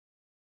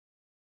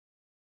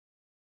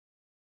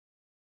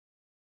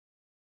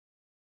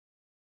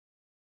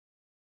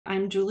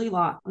I'm Julie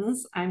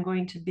Lottens. I'm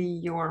going to be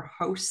your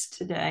host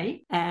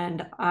today,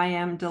 and I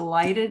am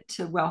delighted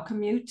to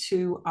welcome you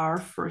to our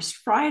First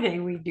Friday.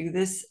 We do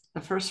this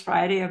the first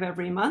Friday of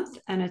every month,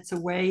 and it's a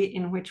way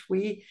in which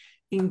we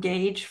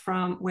engage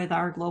with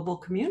our global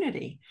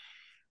community.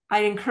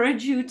 I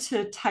encourage you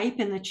to type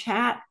in the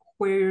chat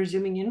where you're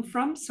zooming in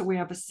from so we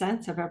have a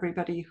sense of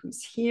everybody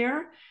who's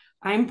here.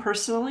 I'm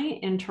personally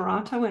in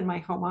Toronto in my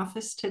home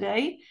office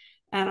today,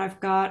 and I've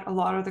got a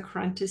lot of the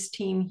Corentus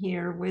team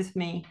here with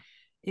me,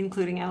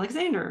 including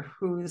Alexander,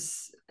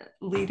 who's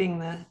leading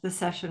the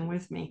session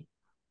with me.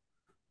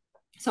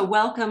 So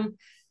welcome,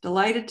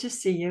 delighted to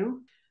see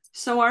you.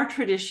 So our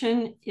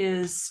tradition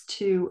is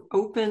to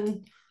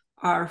open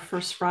our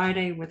First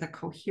Friday with a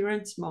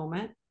coherence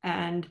moment,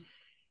 and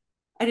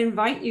I'd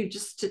invite you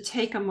just to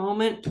take a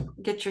moment,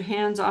 get your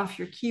hands off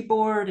your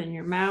keyboard and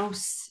your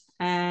mouse,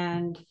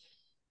 and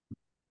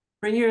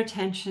bring your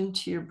attention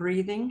to your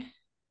breathing.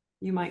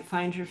 You might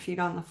find your feet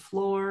on the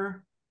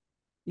floor.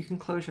 You can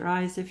close your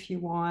eyes if you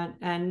want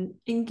and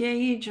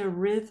engage a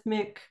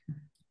rhythmic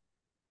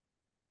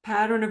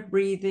pattern of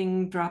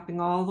breathing, dropping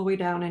all the way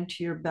down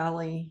into your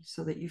belly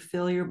so that you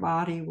fill your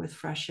body with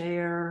fresh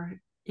air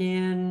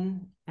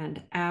in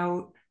and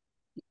out.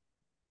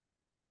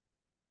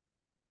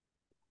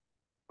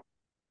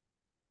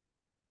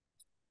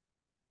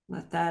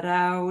 Let that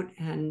out.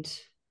 And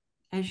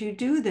as you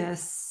do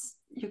this,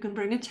 you can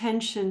bring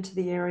attention to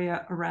the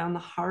area around the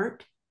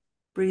heart,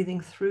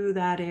 breathing through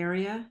that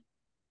area,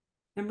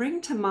 and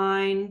bring to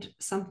mind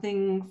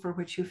something for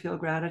which you feel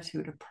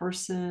gratitude, a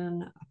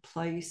person, a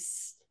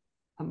place,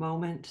 a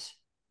moment,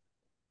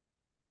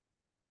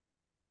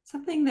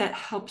 something that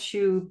helps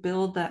you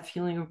build that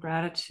feeling of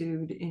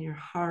gratitude in your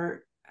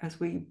heart.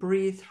 As we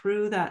breathe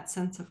through that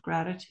sense of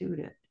gratitude,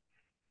 it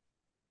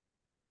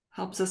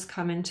helps us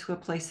come into a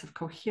place of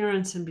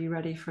coherence and be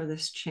ready for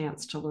this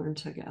chance to learn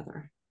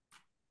together.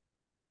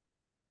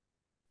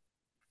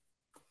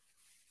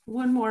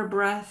 One more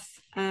breath,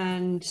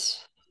 and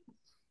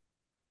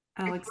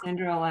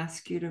Alexander, I'll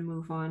ask you to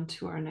move on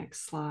to our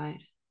next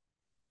slide.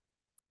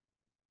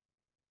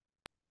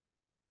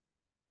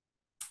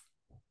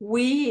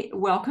 We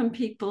welcome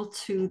people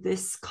to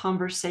this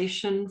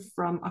conversation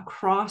from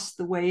across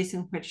the ways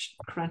in which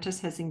Corentus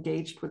has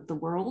engaged with the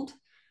world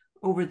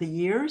over the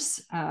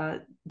years.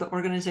 The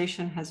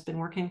organization has been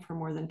working for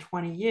more than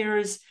 20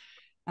 years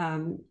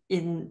in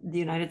the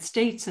United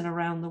States and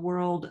around the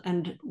world,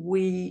 and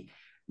we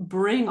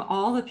bring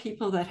all the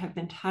people that have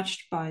been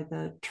touched by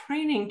the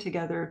training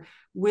together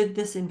with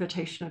this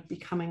invitation of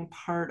becoming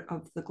part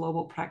of the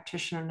Global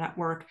Practitioner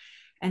Network.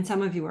 And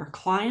some of you are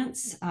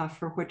clients,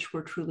 for which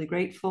we're truly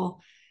grateful.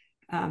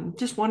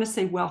 Just want to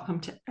say welcome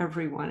to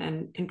everyone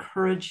and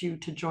encourage you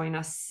to join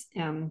us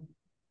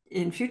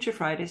in future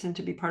Fridays and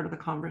to be part of the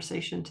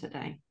conversation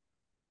today.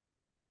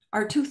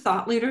 Our two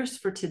thought leaders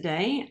for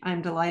today,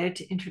 I'm delighted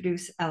to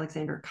introduce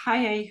Alexander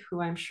Caillet, who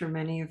I'm sure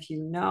many of you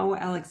know.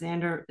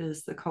 Alexander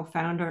is the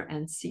co-founder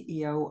and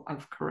CEO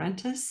of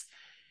Corentus.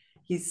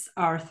 He's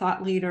our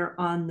thought leader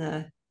on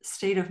the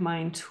State of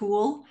Mind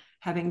tool,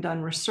 having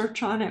done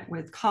research on it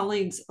with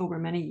colleagues over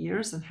many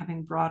years and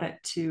having brought it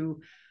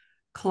to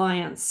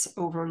clients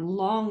over a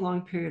long,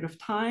 long period of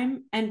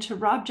time. And to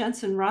Rob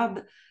Jensen. Rob,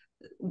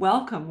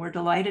 welcome. We're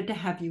delighted to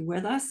have you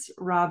with us.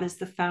 Rob is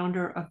the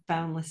founder of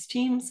Boundless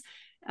Teams,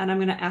 and I'm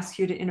going to ask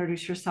you to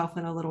introduce yourself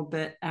in a little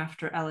bit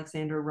after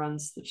Alexander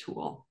runs the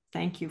tool.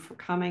 Thank you for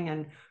coming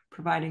and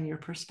providing your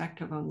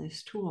perspective on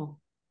this tool.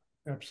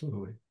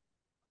 Absolutely.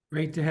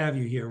 Great to have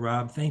you here,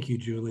 Rob. Thank you,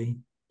 Julie.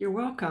 You're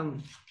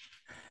welcome.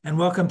 And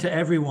welcome to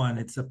everyone.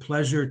 It's a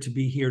pleasure to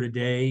be here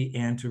today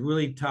and to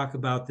really talk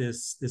about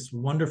this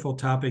wonderful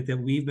topic that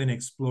we've been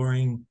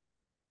exploring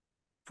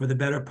for the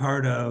better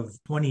part of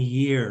 20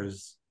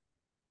 years.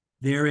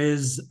 There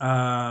is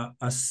a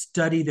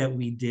study that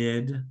we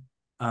did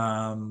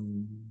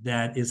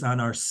that is on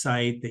our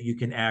site that you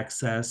can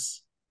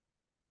access.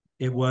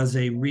 It was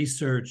a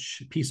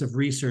piece of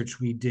research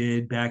we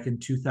did back in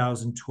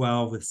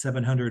 2012 with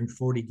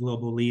 740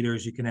 global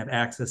leaders. You can have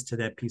access to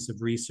that piece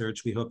of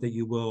research. We hope that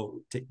you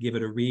will give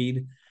it a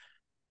read.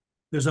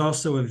 There's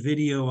also a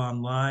video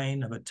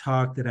online of a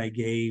talk that I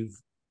gave.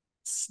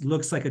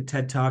 Looks like a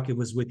TED Talk. It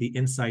was with the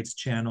Insights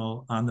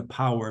channel on the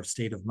power of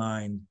state of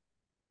mind.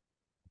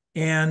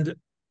 And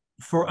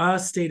for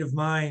us, state of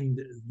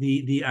mind,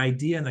 the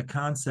idea and the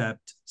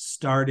concept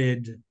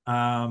started,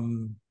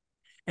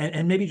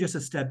 and maybe just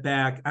a step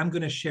back, I'm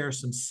going to share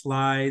some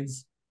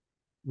slides.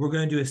 We're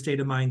going to do a state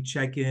of mind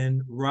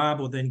check-in. Rob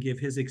will then give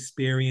his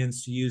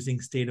experience using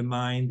state of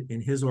mind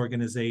in his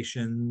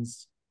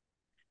organizations.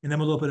 And then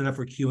we'll open it up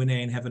for Q&A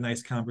and have a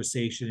nice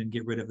conversation and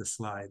get rid of the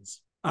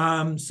slides.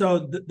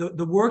 So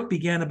the work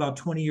began about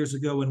 20 years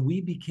ago when we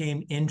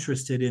became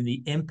interested in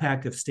the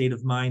impact of state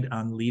of mind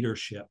on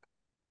leadership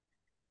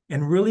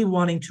and really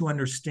wanting to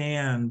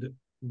understand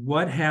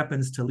what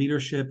happens to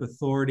leadership,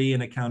 authority,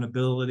 and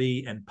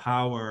accountability and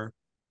power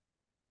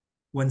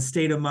when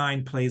state of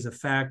mind plays a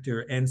factor.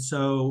 And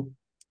so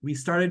we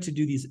started to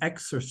do these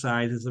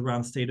exercises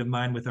around state of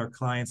mind with our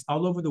clients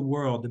all over the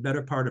world, the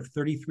better part of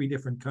 33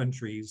 different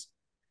countries,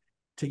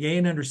 to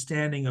gain an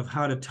understanding of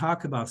how to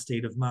talk about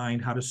state of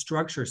mind, how to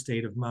structure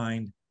state of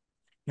mind,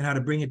 and how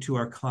to bring it to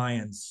our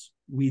clients.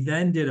 We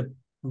then did a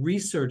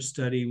research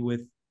study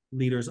with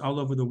leaders all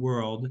over the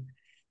world,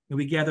 and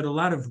we gathered a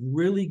lot of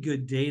really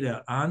good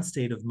data on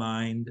state of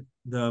mind,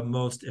 the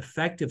most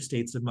effective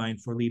states of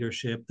mind for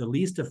leadership, the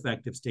least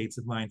effective states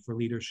of mind for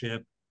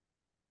leadership,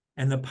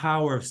 and the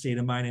power of state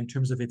of mind in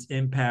terms of its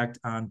impact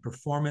on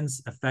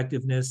performance,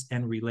 effectiveness,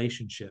 and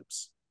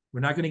relationships. We're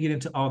not going to get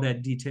into all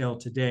that detail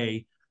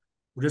today.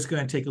 We're just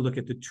going to take a look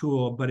at the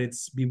tool, but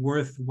it's be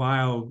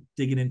worthwhile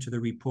digging into the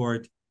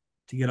report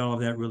to get all of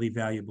that really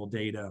valuable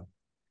data.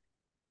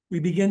 We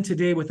begin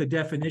today with a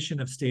definition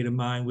of state of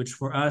mind, which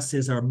for us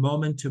is our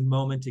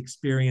moment-to-moment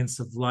experience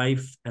of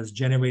life as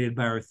generated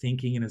by our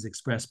thinking and as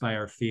expressed by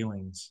our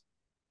feelings.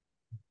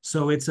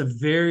 So it's a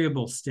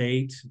variable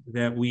state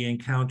that we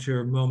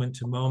encounter moment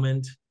to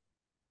moment,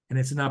 and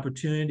it's an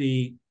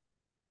opportunity.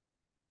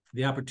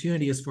 The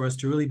opportunity is for us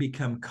to really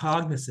become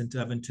cognizant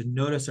of and to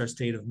notice our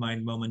state of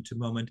mind moment to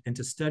moment and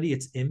to study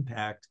its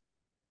impact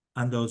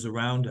on those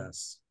around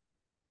us.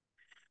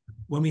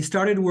 When we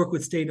started to work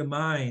with state of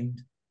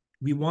mind,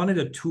 we wanted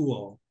a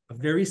tool, a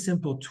very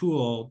simple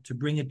tool to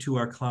bring it to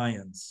our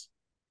clients.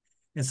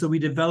 And so we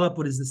developed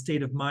what is the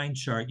state of mind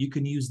chart. You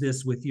can use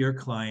this with your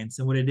clients.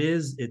 And what it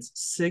is, it's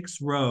 6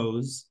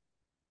 rows,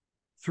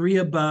 3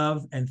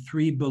 above and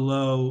 3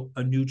 below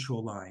a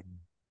neutral line.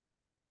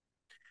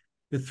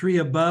 The 3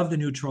 above the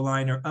neutral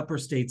line are upper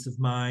states of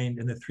mind,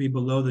 and the 3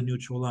 below the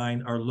neutral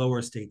line are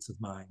lower states of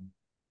mind.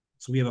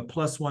 So we have a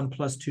 +1,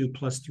 +2,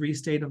 +3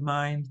 state of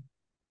mind,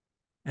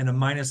 and a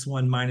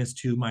 -1,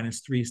 -2,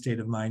 -3 state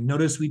of mind.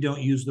 Notice we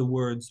don't use the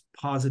words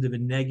positive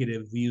and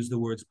negative. We use the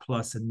words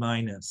plus and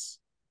minus.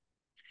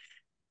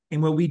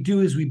 And what we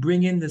do is we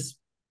bring in this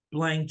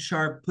blank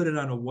chart, put it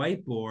on a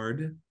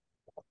whiteboard,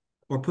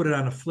 or put it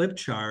on a flip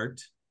chart,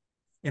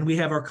 and we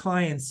have our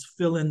clients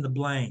fill in the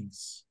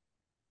blanks.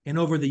 And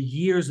over the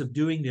years of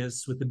doing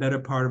this with the better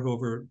part of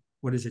over,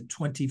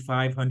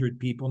 2,500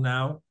 people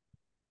now,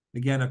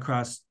 again,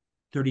 across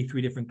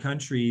 33 different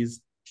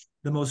countries,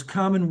 the most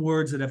common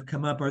words that have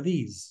come up are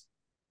these.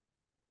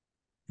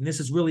 And this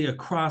is really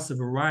across a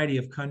variety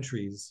of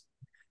countries.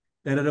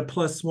 That at a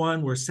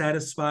 +1, we're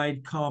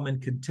satisfied, calm,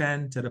 and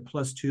content. At a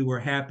 +2, we're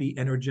happy,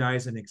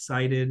 energized, and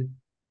excited.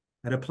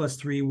 At a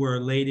 +3, we're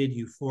elated,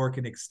 euphoric,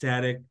 and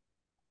ecstatic.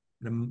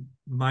 At a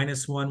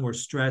 -1, we're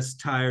stressed,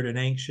 tired, and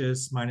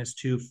anxious.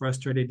 -2,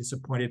 frustrated,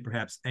 disappointed,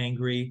 perhaps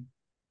angry.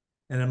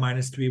 And at a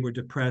 -3, we're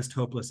depressed,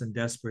 hopeless, and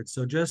desperate.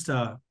 So just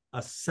a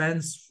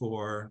sense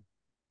for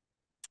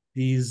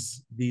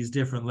these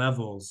different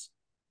levels.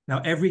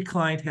 Now, every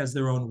client has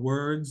their own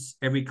words.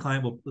 Every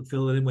client will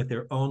fill it in with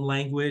their own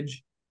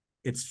language.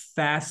 It's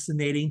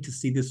fascinating to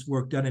see this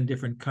work done in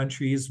different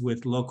countries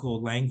with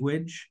local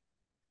language.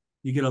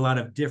 You get a lot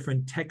of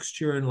different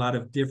texture and a lot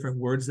of different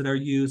words that are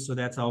used, so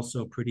that's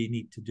also pretty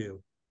neat to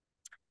do.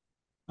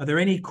 Are there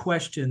any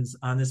questions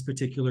on this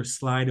particular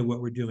slide of what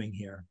we're doing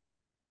here?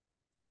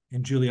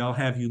 And Julie, I'll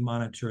have you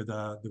monitor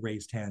the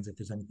raised hands if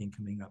there's anything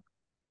coming up.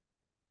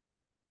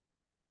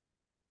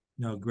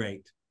 No,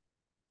 great.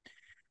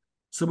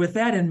 So with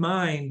that in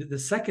mind, the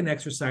second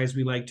exercise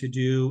we like to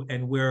do,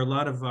 and where a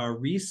lot of our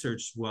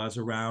research was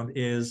around,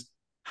 is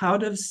how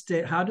does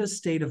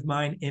state of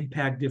mind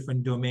impact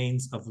different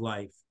domains of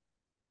life?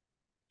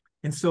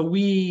 And so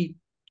we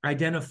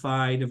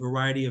identified a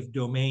variety of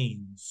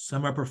domains.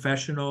 Some are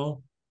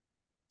professional,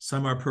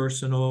 some are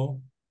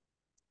personal.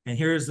 And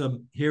here is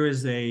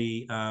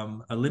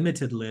a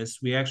limited list.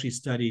 We actually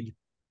studied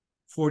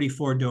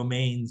 44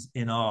 domains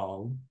in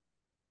all.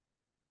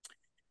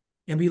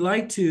 And we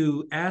like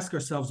to ask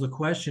ourselves the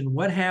question,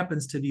 what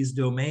happens to these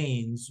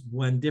domains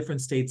when different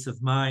states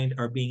of mind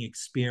are being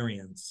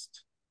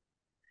experienced?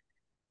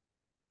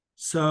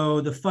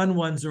 So the fun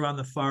ones are on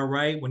the far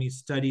right when you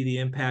study the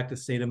impact of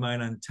state of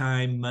mind on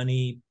time,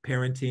 money,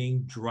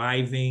 parenting,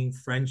 driving,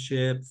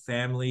 friendship,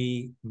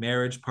 family,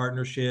 marriage,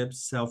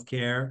 partnerships,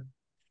 self-care.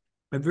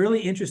 But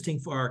really interesting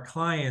for our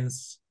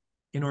clients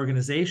in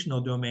organizational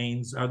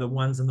domains are the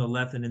ones on the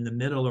left and in the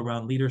middle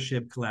around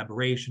leadership,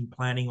 collaboration,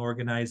 planning,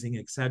 organizing,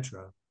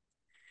 etc.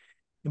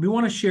 And we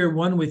want to share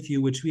one with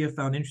you, which we have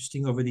found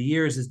interesting over the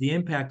years, is the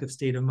impact of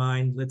state of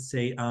mind, let's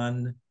say,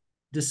 on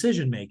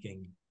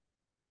decision-making.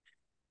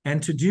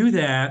 And to do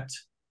that,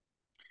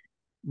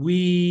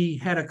 we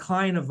had a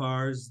client of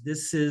ours.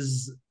 This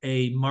is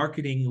a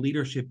marketing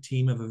leadership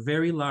team of a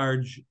very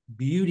large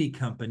beauty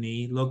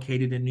company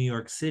located in New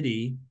York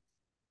City,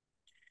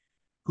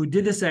 who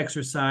did this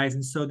exercise.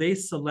 And so they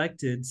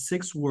selected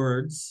 6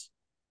 words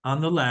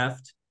on the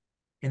left,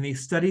 and they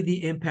studied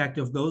the impact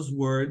of those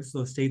words,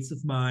 those states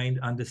of mind,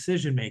 on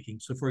decision-making.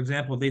 So for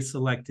example, they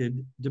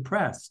selected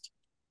depressed,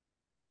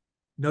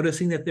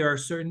 noticing that there are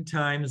certain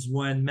times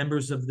when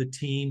members of the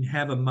team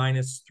have a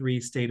 -3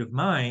 state of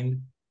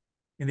mind,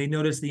 and they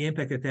noticed the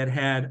impact that that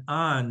had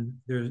on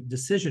their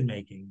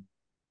decision-making.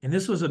 And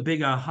this was a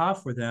big aha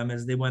for them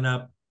as they went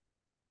up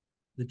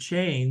the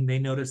chain, they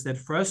noticed that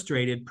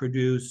frustrated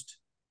produced,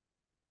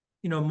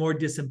 more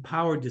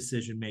disempowered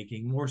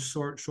decision-making, more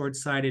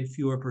short-sighted,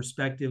 fewer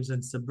perspectives,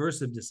 and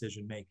subversive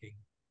decision-making.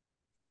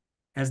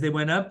 As they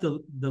went up the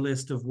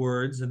list of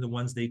words and the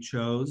ones they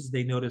chose,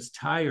 they noticed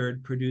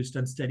tired produced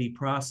unsteady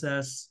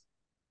process,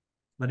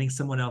 letting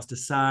someone else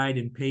decide,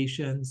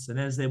 impatience. And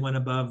as they went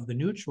above the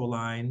neutral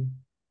line,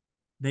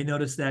 they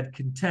noticed that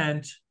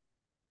content,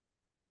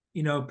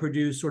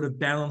 produced sort of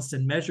balanced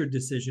and measured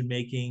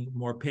decision-making,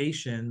 more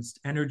patience.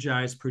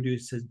 Energized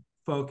produces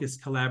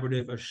focused,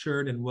 collaborative,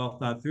 assured, and well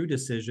thought through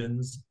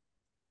decisions.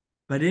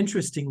 But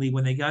interestingly,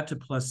 when they got to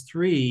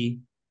 +3,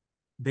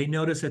 they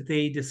noticed that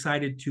they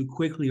decided too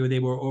quickly, or they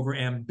were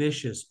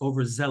overambitious,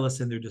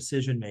 overzealous in their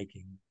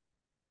decision-making.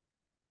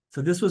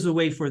 So this was a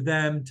way for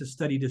them to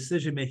study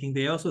decision-making.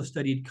 They also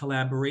studied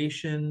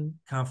collaboration,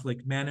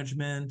 conflict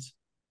management,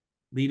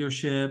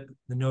 leadership,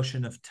 the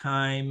notion of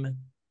time,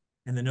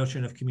 and the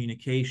notion of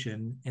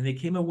communication. And they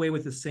came away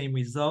with the same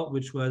result,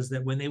 which was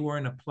that when they were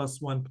in a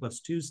 +1,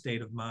 +2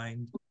 state of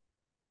mind,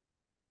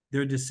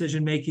 their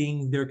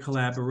decision-making, their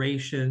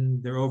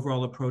collaboration, their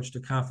overall approach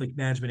to conflict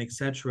management,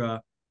 etc.,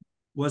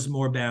 was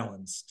more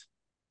balanced.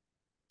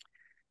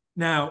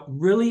 Now,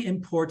 really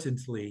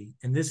importantly,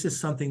 and this is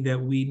something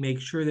that we make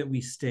sure that we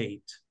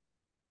state,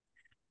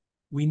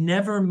 we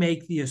never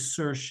make the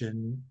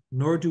assertion,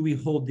 nor do we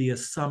hold the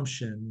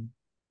assumption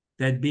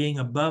that being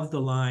above the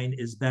line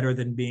is better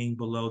than being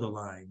below the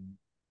line,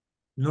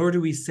 nor do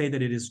we say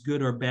that it is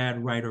good or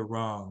bad, right or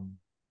wrong.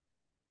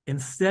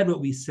 Instead, what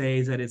we say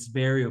is that it's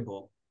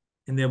variable,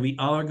 and that we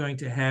all are going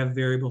to have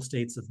variable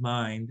states of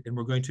mind, and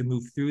we're going to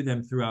move through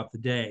them throughout the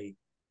day.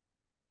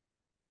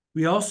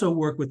 We also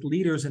work with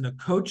leaders in a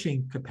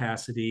coaching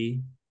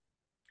capacity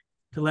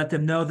to let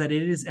them know that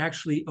it is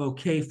actually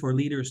okay for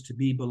leaders to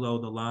be below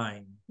the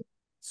line.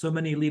 So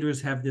many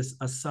leaders have this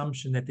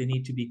assumption that they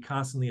need to be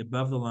constantly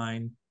above the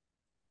line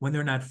when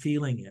they're not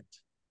feeling it.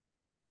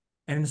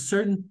 And in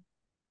certain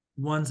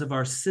ones of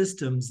our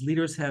systems,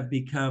 leaders have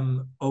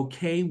become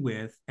okay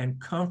with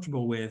and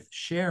comfortable with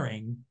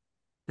sharing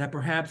that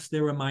perhaps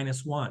they're a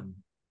 -1.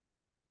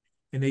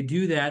 And they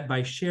do that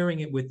by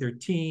sharing it with their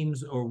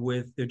teams or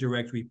with their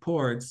direct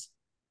reports.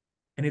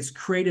 And it's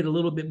created a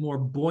little bit more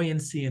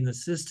buoyancy in the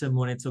system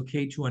when it's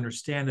okay to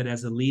understand that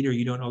as a leader,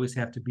 you don't always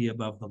have to be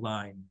above the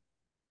line.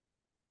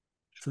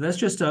 So that's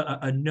just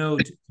a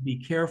note to be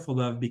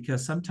careful of,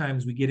 because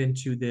sometimes we get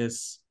into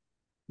this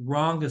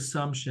wrong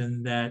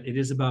assumption that it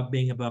is about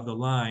being above the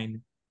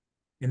line,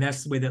 and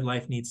that's the way that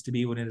life needs to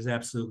be, when it is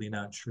absolutely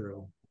not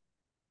true.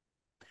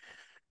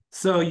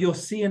 So you'll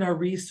see in our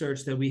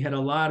research that we had a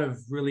lot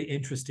of really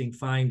interesting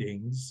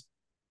findings.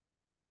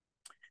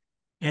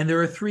 And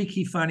there are 3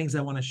 key findings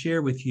I want to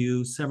share with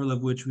you, several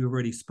of which we've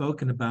already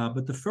spoken about.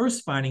 But the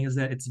first finding is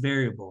that it's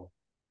variable.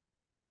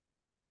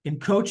 In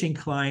coaching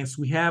clients,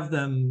 we have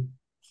them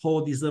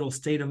hold these little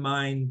state of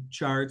mind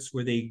charts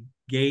where they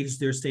gauge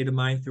their state of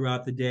mind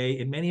throughout the day.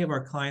 And many of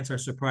our clients are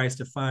surprised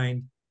to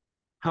find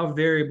how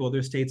variable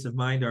their states of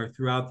mind are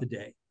throughout the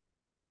day,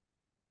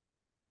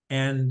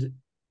 and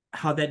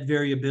how that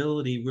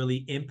variability really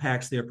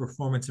impacts their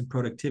performance and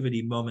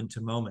productivity moment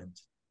to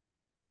moment.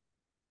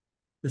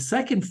 The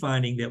second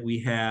finding that we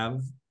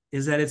have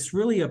is that it's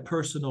really a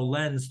personal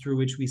lens through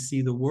which we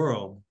see the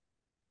world.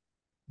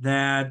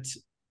 That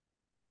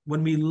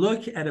when we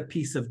look at a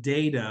piece of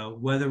data,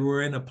 whether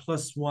we're in a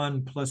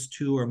 +1,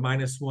 +2, or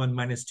 -1,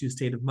 -2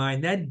 state of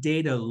mind, that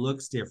data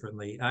looks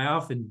differently. I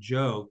often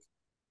joke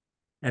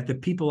that the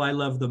people I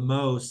love the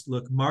most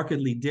look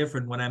markedly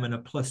different when I'm in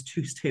a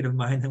 +2 state of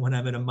mind than when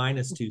I'm in a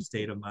 -2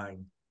 state of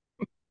mind.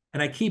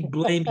 And I keep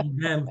blaming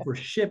them for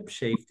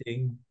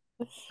shifting,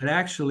 but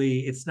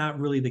actually it's not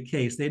really the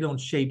case. They don't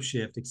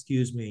shapeshift,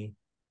 excuse me.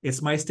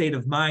 It's my state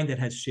of mind that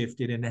has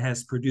shifted, and it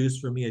has produced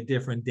for me a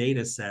different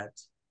data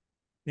set.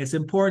 It's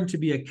important to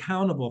be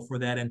accountable for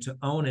that and to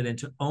own it, and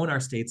to own our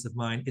states of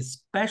mind,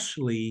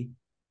 especially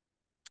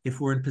if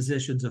we're in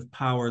positions of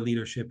power,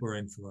 leadership, or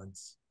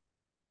influence.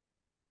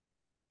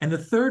 And the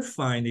third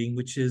finding,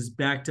 which is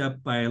backed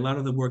up by a lot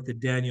of the work that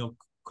Daniel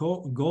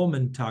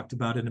Goleman talked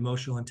about in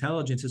emotional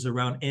intelligence, is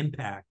around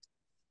impact,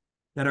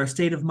 that our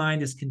state of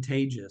mind is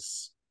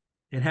contagious.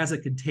 It has a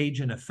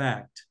contagion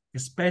effect,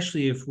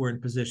 especially if we're in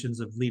positions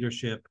of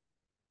leadership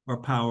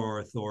or power or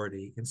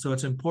authority. And so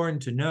it's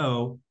important to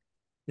know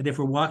that if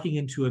we're walking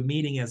into a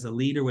meeting as a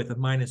leader with a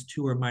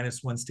 -2 or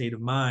 -1 state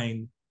of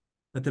mind,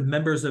 that the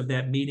members of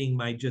that meeting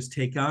might just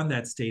take on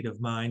that state of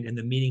mind, and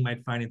the meeting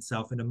might find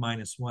itself in a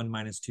 -1,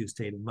 -2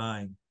 state of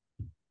mind.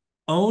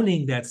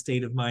 Owning that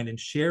state of mind and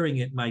sharing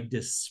it might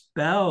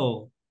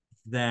dispel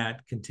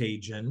that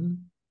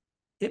contagion.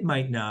 It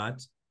might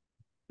not,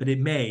 but it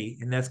may,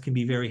 and that can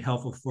be very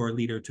helpful for a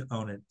leader to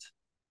own it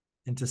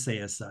and to say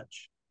as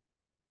such.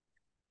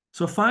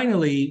 So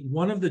finally,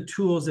 one of the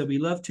tools that we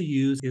love to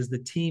use is the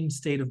team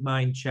state of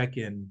mind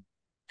check-in.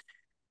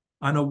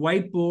 On a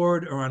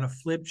whiteboard or on a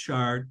flip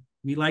chart,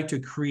 we like to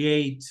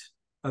create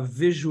a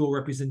visual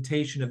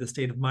representation of the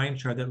state of mind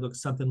chart that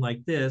looks something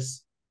like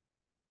this,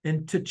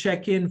 and to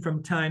check in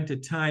from time to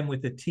time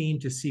with the team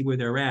to see where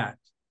they're at.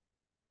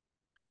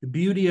 The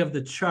beauty of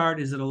the chart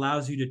is it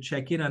allows you to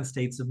check in on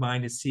states of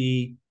mind to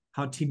see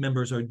how team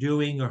members are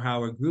doing or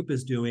how a group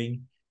is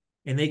doing.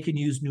 And they can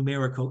use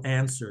numerical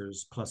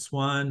answers,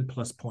 +1,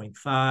 plus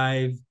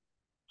 0.5,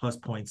 plus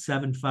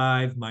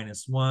 0.75,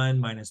 -1,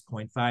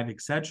 -0.5,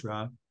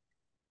 etc.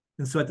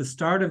 And so at the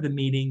start of the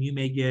meeting, you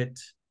may get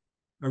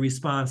a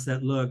response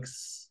that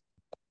looks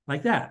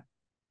like that.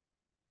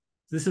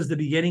 This is the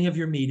beginning of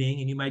your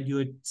meeting, and you might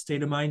do a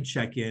state of mind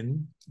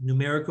check-in,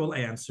 numerical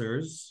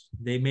answers.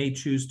 They may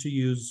choose to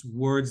use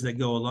words that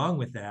go along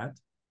with that.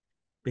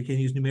 They can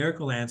use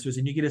numerical answers,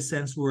 and you get a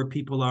sense where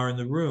people are in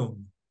the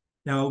room.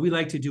 Now, what we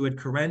like to do at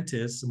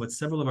Corentus, and what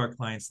several of our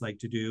clients like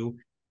to do,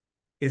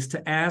 is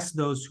to ask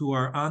those who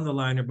are on the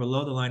line or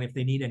below the line if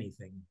they need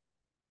anything.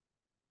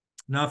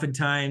 And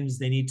oftentimes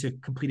they need to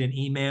complete an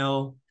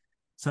email.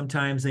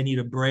 Sometimes they need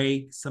a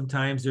break.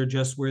 Sometimes they're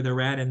just where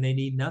they're at and they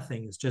need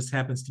nothing. It just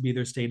happens to be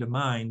their state of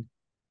mind,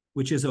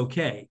 which is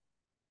okay.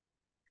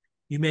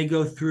 You may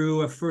go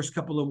through a first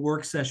couple of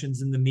work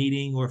sessions in the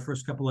meeting or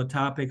first couple of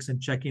topics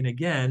and check in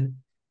again,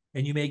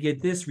 and you may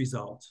get this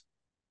result.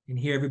 And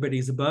here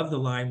everybody's above the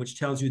line, which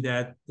tells you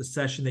that the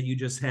session that you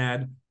just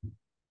had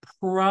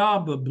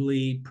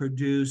probably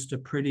produced a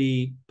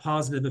pretty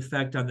positive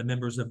effect on the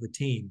members of the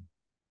team.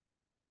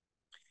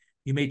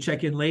 You may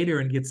check in later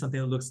and get something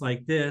that looks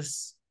like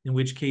this, in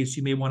which case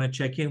you may want to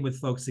check in with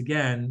folks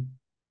again.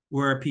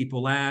 Where are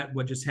people at?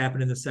 What just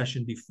happened in the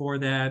session before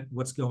that?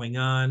 What's going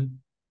on?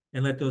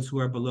 And let those who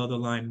are below the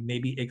line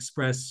maybe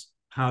express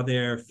how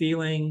they're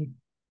feeling,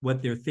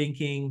 what they're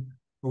thinking,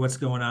 or what's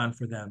going on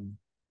for them.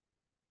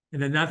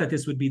 And then not that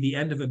this would be the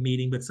end of a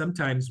meeting, but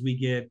sometimes we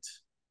get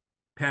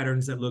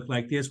patterns that look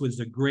like this, which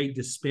is a great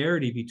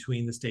disparity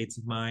between the states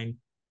of mind.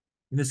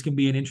 And this can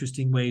be an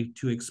interesting way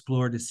to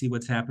explore to see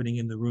what's happening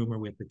in the room or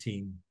with the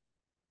team.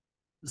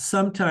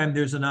 Sometimes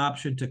there's an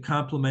option to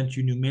complement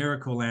your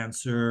numerical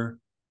answer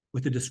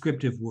with a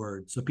descriptive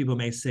word. So people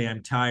may say,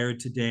 I'm tired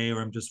today,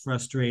 or I'm just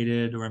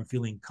frustrated, or I'm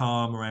feeling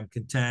calm, or I'm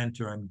content,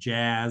 or I'm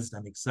jazzed,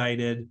 I'm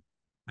excited,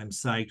 I'm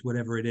psyched,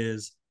 whatever it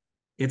is.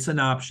 It's an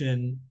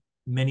option.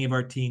 Many of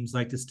our teams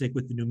like to stick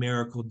with the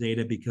numerical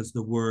data because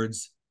the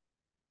words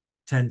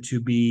tend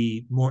to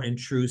be more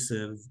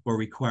intrusive or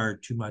require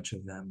too much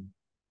of them.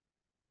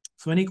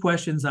 So any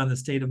questions on the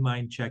state of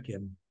mind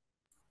check-in?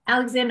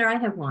 Alexander, I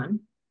have one.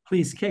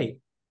 Please, Kate.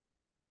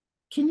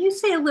 Can you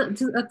say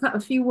a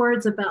few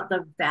words about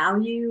the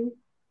value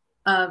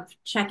of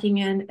checking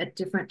in at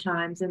different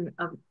times in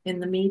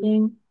the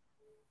meeting?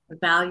 The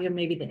value and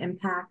maybe the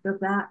impact of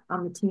that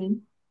on the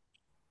team?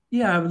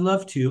 Yeah, I would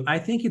love to. I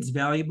think it's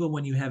valuable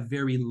when you have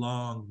very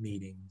long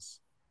meetings.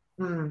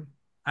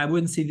 I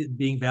wouldn't see it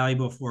being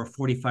valuable for a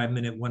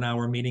 45-minute,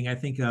 1-hour meeting. I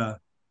think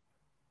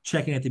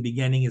check-in at the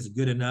beginning is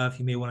good enough.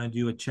 You may want to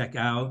do a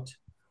check-out.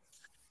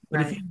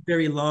 But if you have a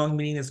very long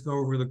meeting that's go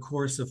over the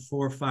course of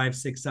 4, 5,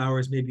 6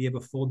 hours, maybe you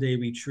have a full day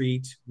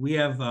retreat. We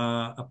have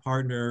a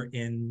partner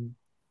in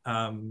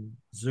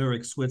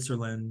Zurich,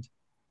 Switzerland,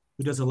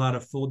 who does a lot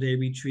of full day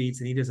retreats,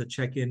 and he does a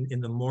check-in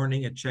in the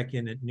morning, a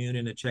check-in at noon,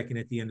 and a check-in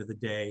at the end of the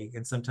day.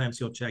 And sometimes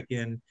he'll check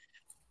in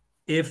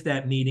if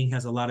that meeting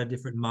has a lot of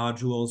different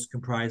modules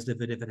comprised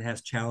of it, if it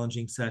has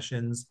challenging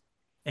sessions,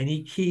 and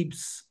he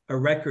keeps a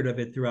record of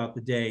it throughout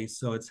the day,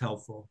 so it's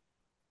helpful.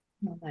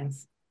 Oh,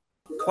 nice.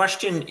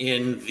 Question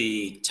in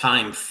the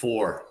time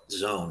 4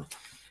 zone.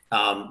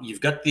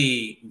 You've got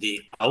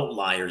the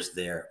outliers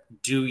there.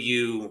 Do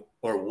you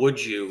or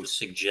would you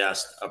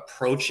suggest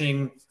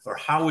approaching, or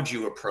how would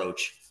you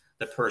approach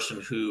the person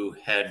who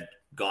had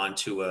gone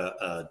to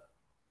a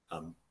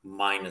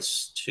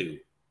 -2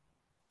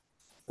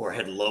 or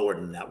had lower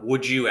than that?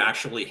 Would you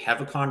actually have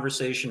a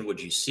conversation?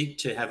 Would you seek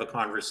to have a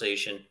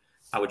conversation?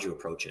 How would you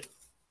approach it?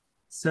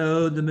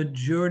 So the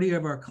majority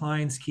of our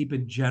clients keep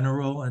it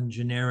general and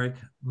generic,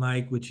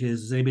 Mike, which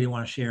is, does anybody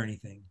want to share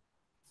anything?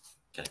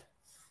 Okay.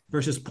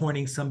 Versus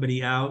pointing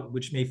somebody out,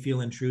 which may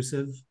feel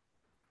intrusive.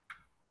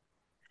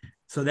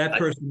 So that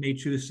person may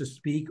choose to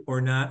speak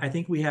or not. I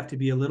think we have to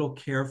be a little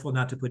careful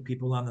not to put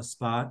people on the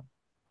spot.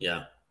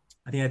 Yeah.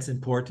 I think that's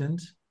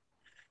important.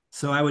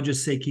 So I would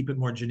just say keep it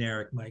more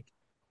generic, Mike.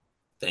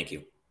 Thank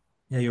you.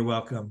 Yeah, you're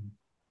welcome.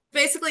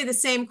 Basically the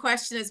same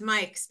question as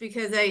Mike's,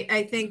 because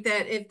I think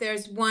that if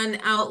there's one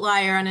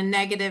outlier on a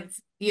negative,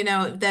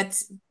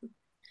 that's,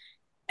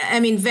 I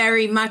mean,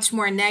 very much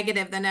more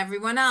negative than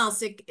everyone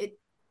else,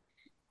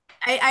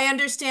 I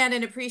understand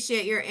and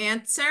appreciate your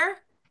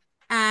answer.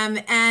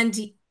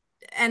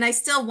 And I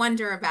still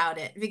wonder about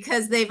it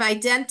because they've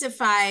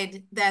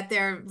identified that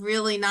they're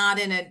really not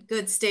in a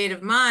good state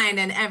of mind,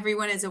 and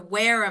everyone is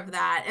aware of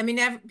that. I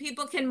mean,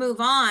 people can move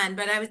on,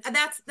 but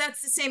that's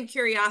the same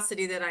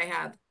curiosity that I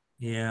had.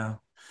 Yeah.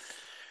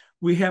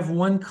 We have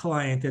one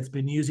client that's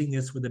been using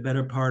this for the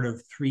better part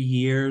of 3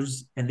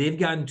 years, and they've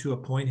gotten to a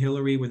point,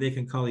 Hillary, where they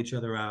can call each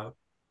other out.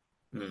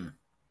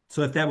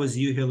 So if that was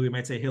you, Hillary, you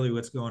might say, Hillary,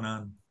 what's going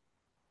on?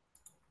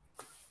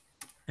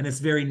 And it's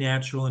very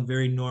natural and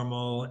very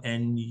normal.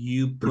 And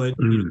you put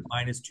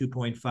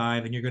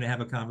 -2.5, and you're going to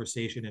have a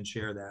conversation and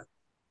share that.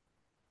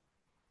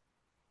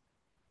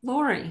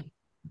 Lori.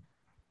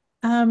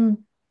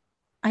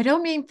 I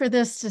don't mean for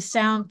this to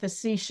sound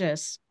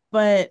facetious,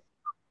 but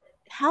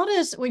how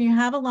does, when you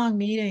have a long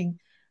meeting,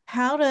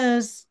 how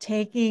does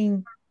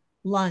taking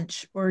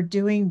lunch or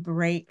doing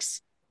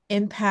breaks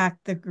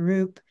impact the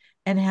group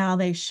and how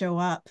they show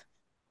up?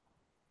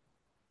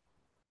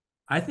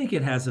 I think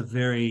it has a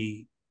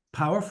very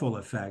powerful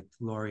effect,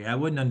 Lori. I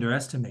wouldn't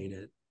underestimate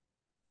it.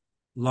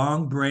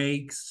 Long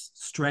breaks,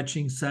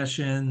 stretching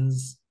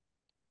sessions,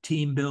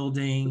 team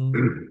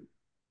building,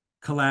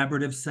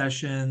 collaborative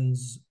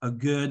sessions, a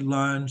good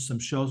lunch, some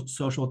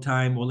social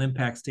time will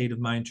impact state of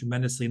mind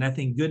tremendously. And I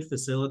think good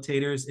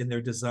facilitators in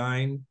their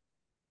design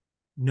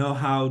know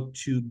how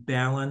to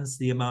balance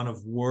the amount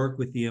of work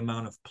with the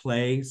amount of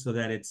play so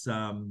that it's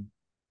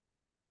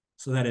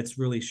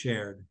really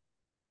shared.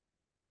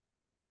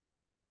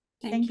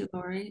 Thank you,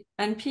 Lori.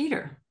 And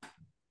Peter.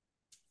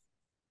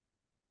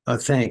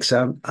 Thanks.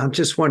 I'm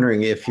just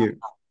wondering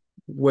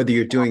whether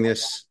you're doing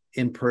this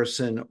in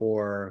person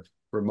or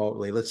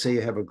remotely. Let's say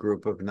you have a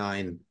group of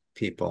 9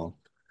 people.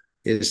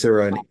 Is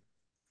there an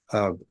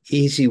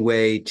easy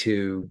way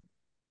to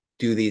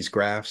do these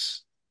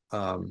graphs?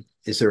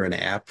 Is there an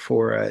app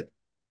for it?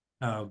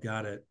 Oh,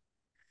 got it.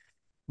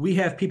 We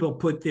have people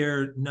put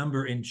their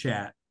number in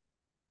chat.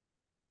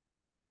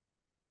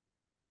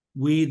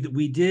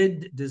 We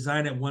did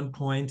design at one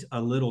point a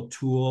little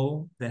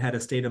tool that had a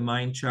state of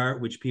mind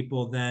chart, which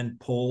people then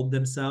polled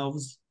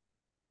themselves.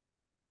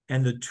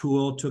 And the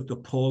tool took the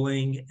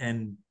polling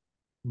and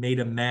made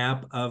a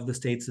map of the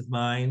states of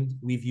mind.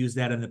 We've used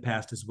that in the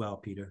past as well,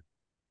 Peter.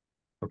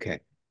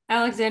 Okay.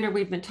 Alexander,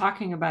 we've been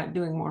talking about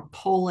doing more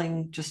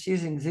polling just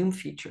using Zoom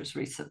features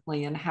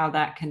recently and how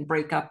that can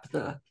break up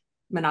the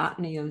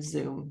monotony of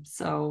Zoom.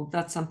 So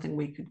that's something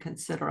we could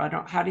consider.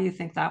 How do you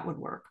think that would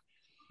work?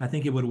 I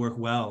think it would work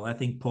well. I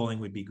think polling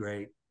would be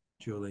great,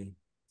 Julie.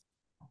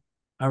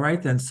 All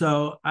right, then.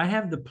 So I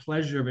have the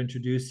pleasure of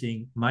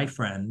introducing my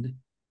friend,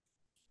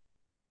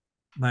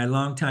 my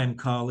longtime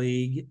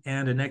colleague,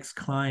 and an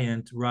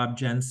ex-client, Rob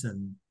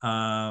Jensen.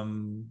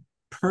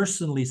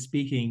 Personally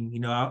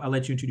speaking, I'll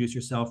let you introduce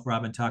yourself,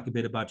 Rob, and talk a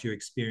bit about your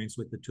experience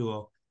with the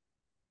tool.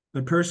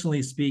 But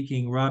personally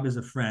speaking, Rob is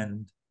a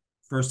friend,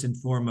 first and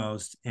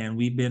foremost, and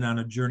we've been on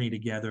a journey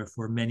together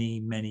for many,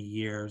 many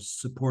years,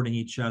 supporting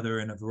each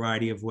other in a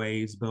variety of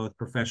ways, both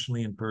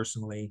professionally and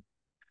personally.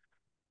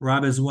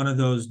 Rob is one of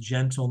those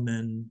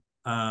gentlemen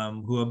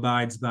who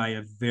abides by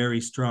a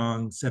very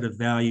strong set of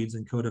values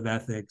and code of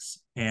ethics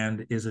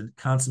and is a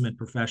consummate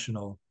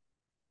professional,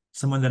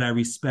 someone that I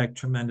respect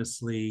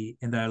tremendously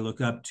and that I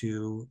look up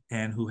to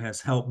and who has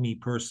helped me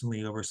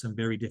personally over some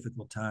very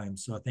difficult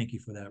times. So thank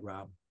you for that,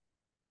 Rob.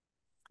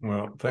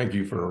 Well, thank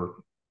you for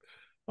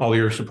all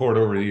your support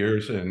over the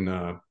years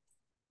and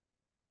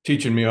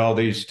teaching me all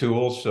these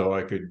tools so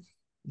I could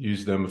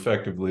use them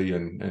effectively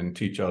and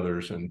teach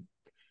others. And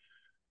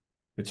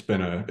it's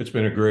been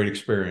a great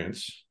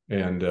experience.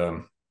 And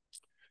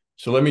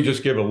so let me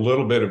just give a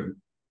little bit of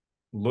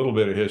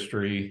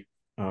history.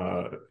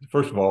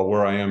 First of all,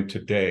 where I am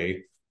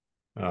today,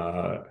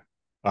 I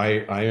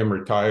am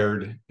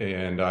retired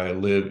and I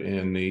live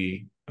in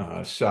the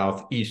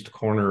southeast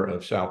corner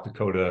of South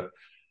Dakota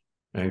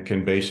and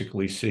can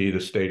basically see the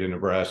state of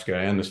Nebraska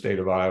and the state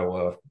of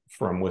Iowa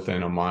from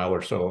within a mile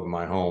or so of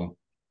my home.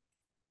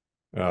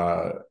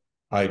 I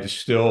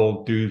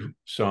still do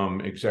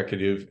some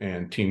executive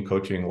and team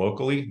coaching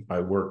locally. I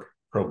work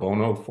pro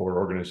bono for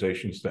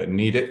organizations that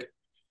need it.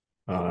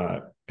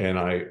 And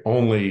I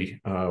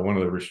only, one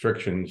of the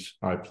restrictions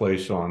I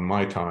place on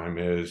my time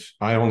is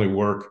I only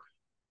work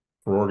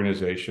for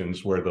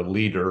organizations where the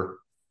leader,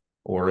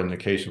 or in the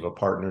case of a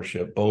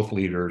partnership, both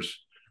leaders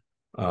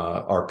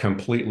are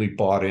completely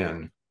bought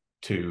in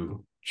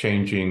to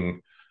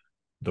changing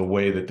the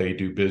way that they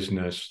do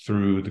business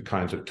through the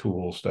kinds of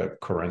tools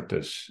that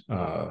Corentus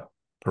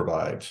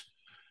provides.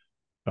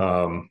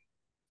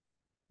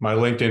 My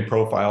LinkedIn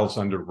profile is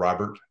under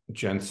Robert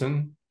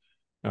Jensen.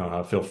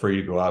 Feel free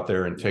to go out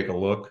there and take a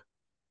look.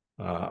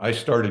 I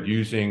started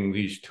using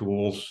these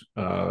tools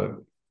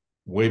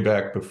way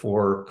back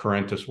before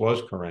Corentus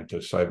was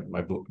Corentus. I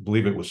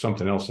believe it was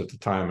something else at the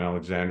time,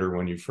 Alexander,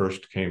 when you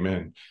first came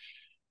in.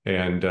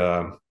 And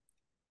at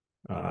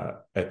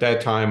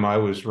that time, I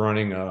was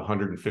running a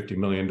 $150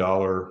 million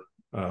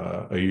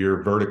a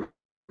year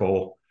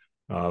vertical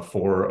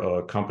for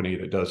a company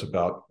that does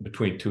about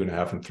between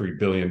 $2.5 and $3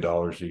 billion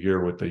a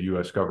year with the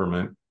U.S.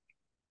 government.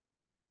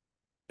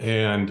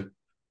 And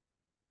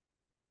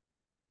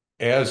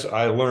as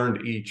I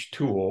learned each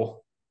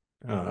tool,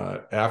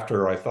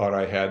 after I thought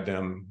I had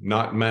them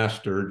not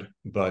mastered,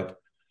 but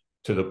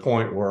to the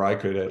point where I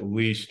could at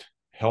least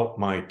help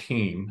my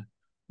team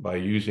by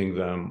using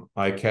them,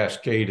 I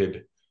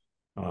cascaded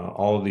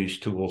all of these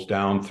tools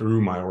down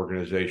through my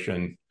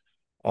organization,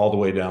 all the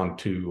way down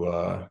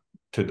to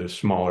the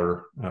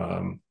smaller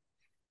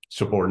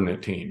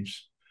subordinate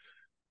teams.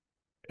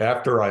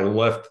 After I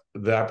left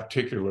that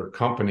particular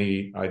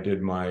company, I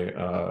did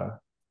my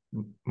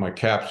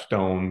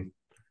capstone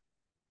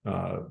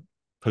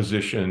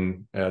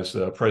position as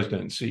the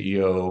president and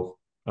CEO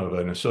of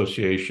an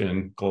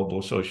association, global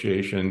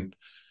association,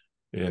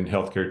 in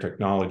healthcare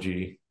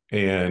technology,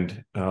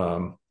 and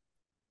I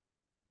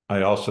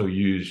also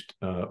used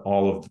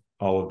all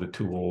of the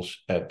tools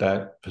at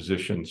that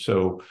position.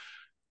 So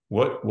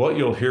what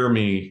you'll hear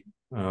me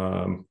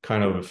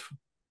kind of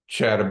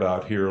chat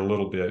about here a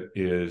little bit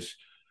is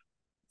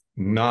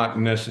not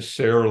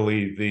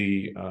necessarily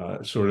the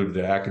sort of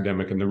the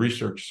academic and the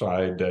research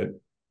side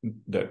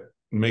that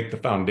make the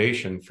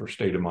foundation for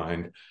state of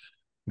mind,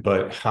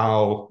 but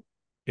how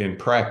in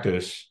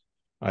practice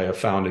I have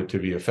found it to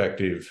be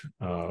effective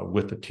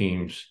with the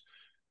teams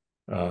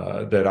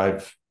that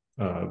I've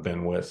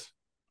been with.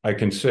 I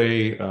can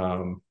say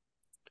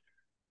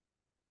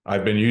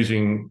I've been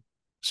using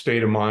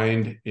state of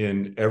mind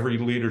in every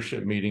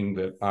leadership meeting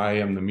that I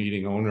am the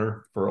meeting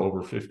owner for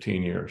over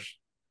 15 years.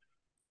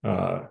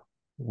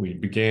 We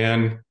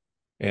began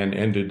and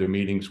ended the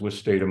meetings with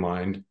state of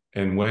mind.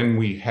 And when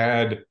we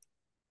had,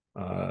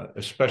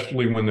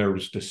 especially when there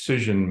was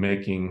decision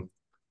making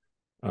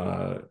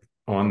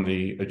on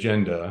the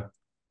agenda,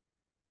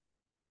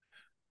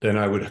 then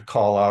I would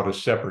call out a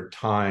separate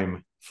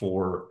time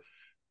for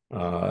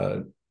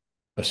a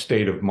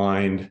state of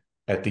mind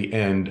at the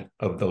end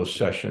of those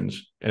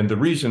sessions. And the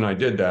reason I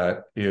did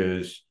that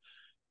is,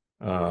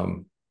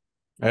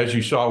 as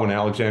you saw when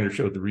Alexander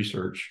showed the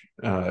research,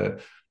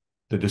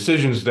 the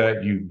decisions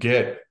that you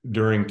get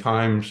during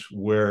times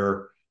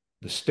where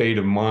the state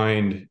of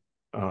mind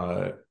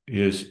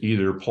is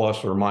either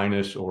plus or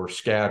minus or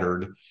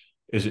scattered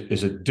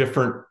is a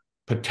different,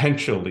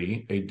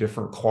 potentially a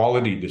different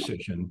quality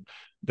decision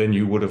than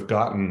you would have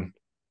gotten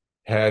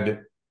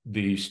had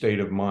the state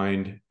of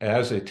mind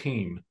as a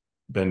team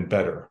been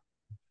better.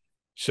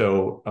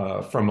 So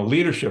from a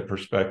leadership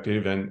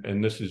perspective,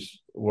 and this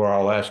is where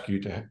I'll ask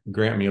you to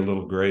grant me a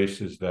little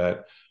grace, is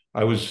that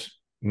I was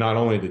not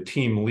only the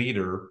team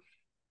leader,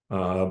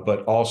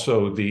 but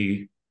also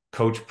the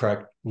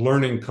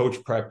learning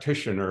coach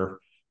practitioner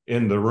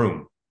in the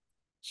room.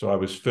 So I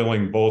was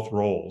filling both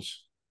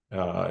roles.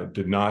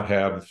 Did not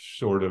have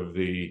sort of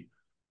the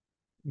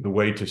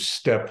way to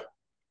step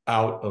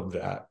out of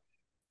that.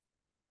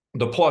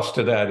 The plus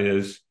to that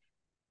is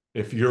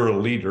if you're a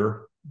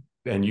leader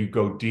and you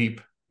go deep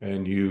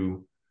and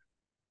you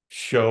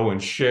show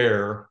and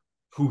share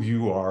who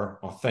you are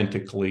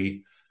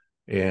authentically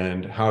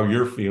and how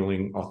you're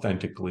feeling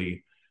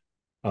authentically,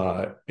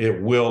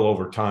 it will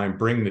over time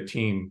bring the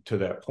team to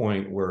that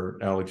point where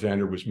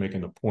Alexander was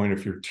making the point.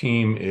 If your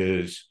team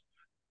is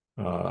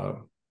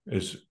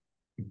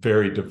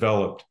very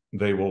developed,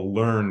 they will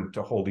learn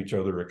to hold each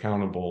other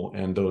accountable,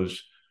 and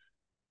those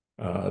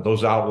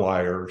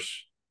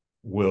outliers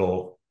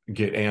will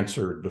get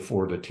answered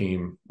before the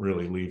team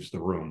really leaves the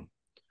room.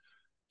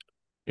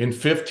 In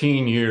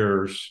 15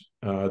 years,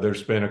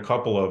 there's been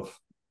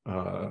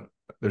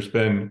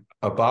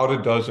about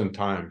a dozen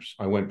times,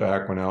 I went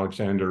back when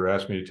Alexander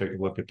asked me to take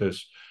a look at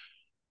this,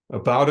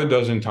 about a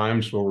dozen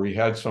times where we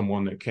had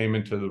someone that came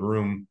into the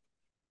room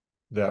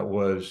that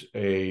was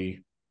a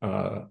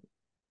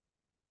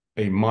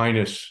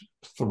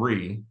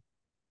 -3,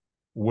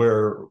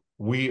 where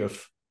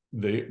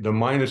the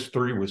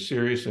 -3 was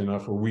serious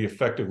enough where we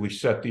effectively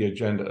set the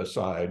agenda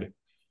aside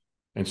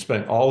and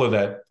spent all of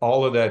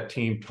that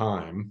team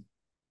time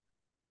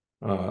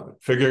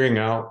figuring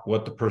out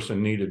what the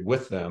person needed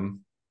with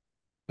them,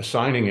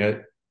 assigning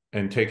it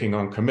and taking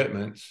on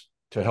commitments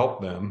to help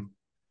them,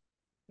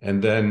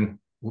 and then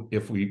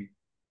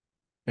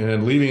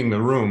leaving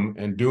the room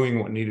and doing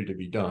what needed to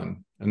be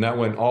done. And that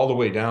went all the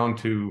way down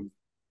to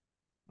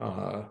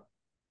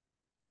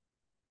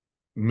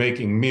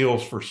making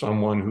meals for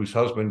someone whose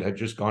husband had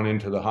just gone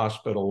into the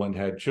hospital and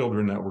had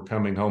children that were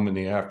coming home in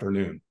the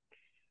afternoon.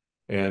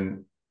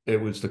 And it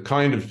was the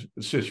kind of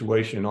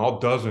situation, all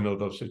dozen of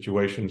those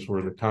situations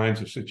were the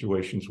kinds of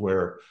situations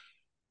where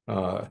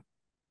I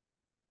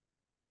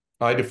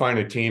define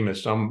a team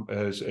as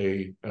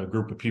a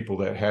group of people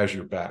that has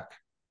your back.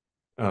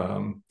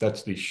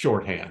 That's the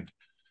shorthand.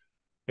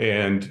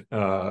 And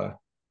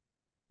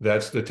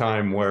that's the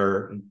time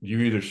where you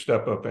either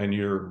step up and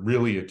you're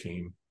really a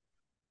team,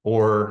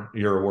 or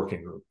you're a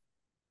working group.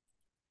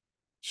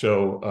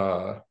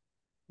 So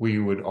we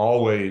would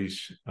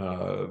always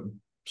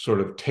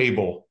sort of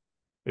table,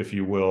 if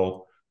you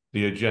will,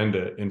 the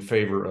agenda in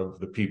favor of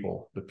the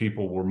people. The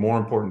people were more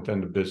important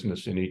than the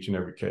business in each and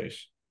every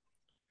case.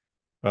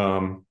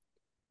 For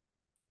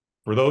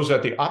those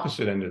at the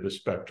opposite end of the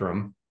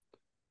spectrum,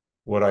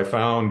 what I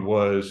found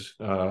was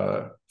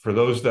for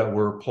those that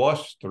were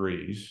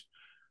 +3s,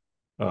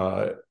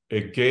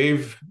 it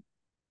gave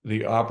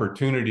the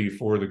opportunity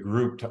for the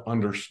group to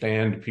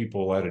understand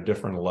people at a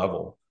different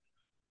level.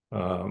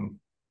 I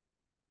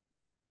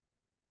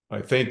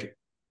think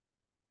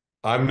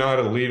I'm not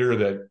a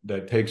leader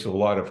that takes a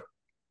lot of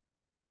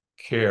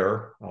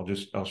care.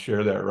 I'll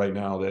share that right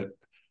now, that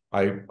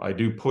I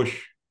do push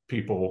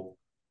people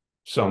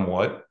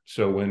somewhat.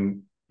 So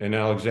and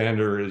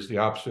Alexander is the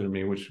opposite of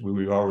me, which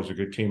we were always a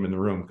good team in the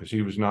room because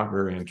he was not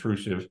very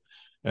intrusive,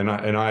 and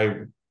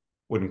I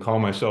wouldn't call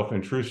myself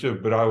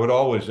intrusive, but I would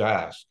always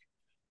ask,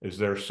 is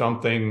there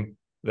something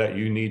that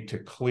you need to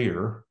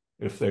clear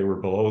if they were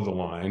below the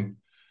line?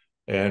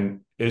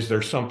 And is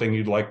there something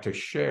you'd like to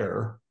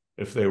share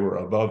if they were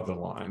above the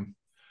line?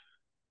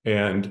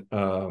 And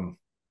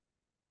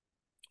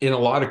in a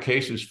lot of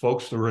cases,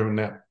 folks that are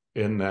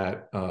in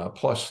that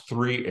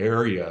 +3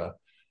 area,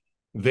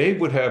 they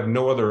would have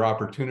no other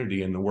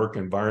opportunity in the work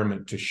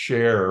environment to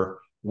share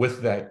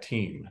with that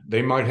team.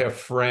 They might have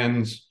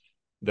friends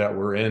that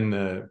were in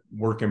the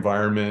work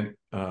environment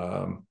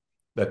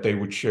that they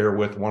would share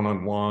with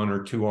one-on-one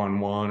or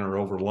two-on-one or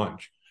over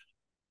lunch.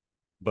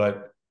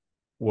 But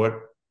what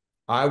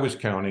I was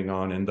counting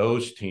on in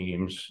those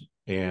teams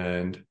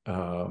and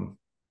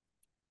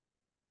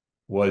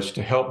was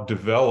to help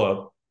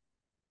develop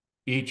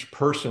each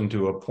person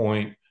to a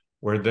point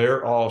where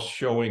they're all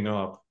showing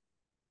up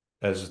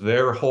as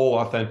their whole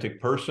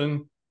authentic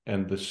person,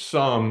 and the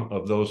sum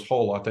of those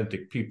whole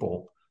authentic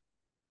people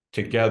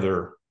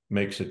together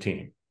makes a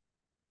team.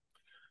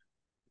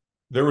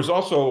 There was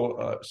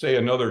also, say,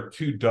 another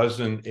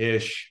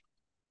 24-ish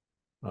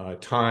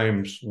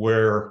times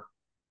where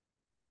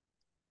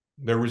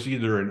there was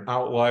either an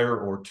outlier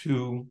or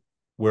two,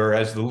 where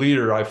as the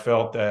leader, I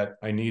felt that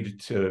I needed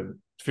to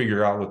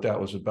figure out what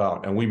that was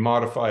about. And we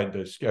modified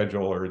the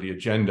schedule or the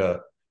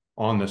agenda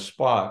on the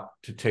spot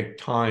to take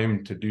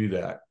time to do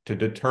that, to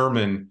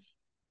determine,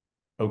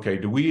 okay,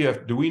 do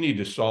we need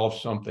to solve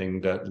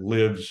something that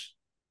lives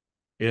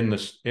in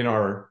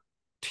our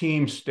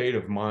team state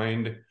of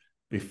mind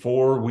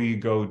before we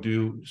go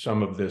do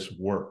some of this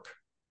work?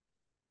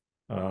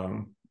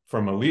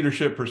 From a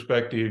leadership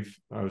perspective,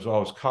 I was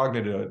always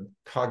cognitive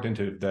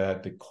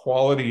that the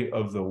quality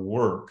of the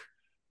work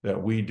that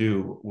we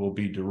do will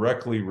be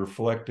directly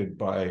reflected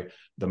by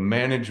the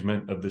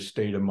management of the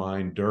state of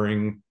mind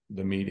during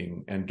the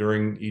meeting and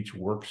during each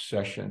work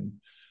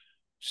session.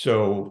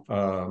 So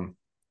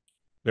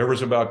there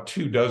was about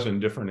 24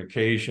 different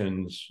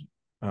occasions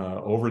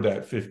over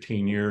that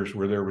 15 years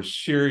where there was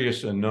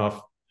serious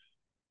enough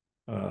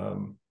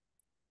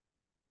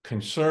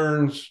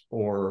concerns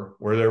or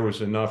where there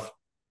was enough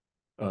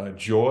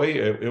joy.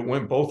 It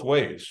went both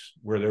ways,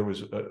 where there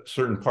was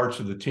certain parts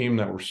of the team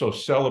that were so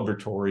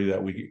celebratory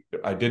that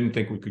I didn't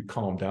think we could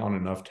calm down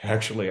enough to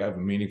actually have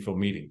a meaningful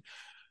meeting.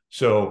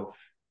 So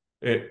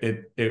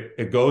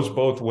it goes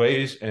both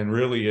ways, and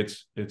really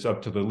it's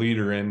up to the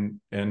leader and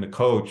the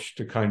coach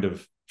to kind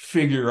of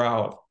figure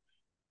out,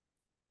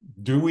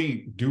 do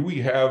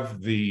we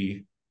have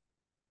the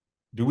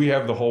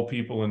whole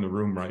people in the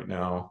room right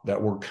now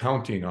that we're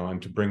counting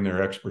on to bring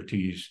their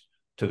expertise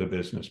to the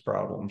business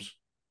problems?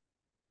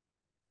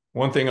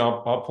 One thing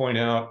I'll point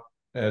out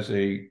as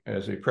a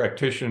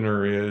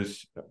practitioner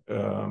is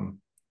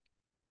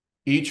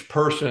each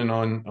person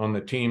on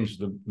the teams,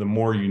 the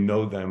more you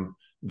know them,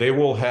 they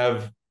will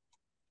have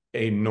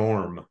a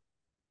norm.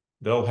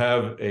 They'll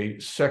have a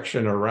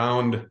section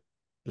around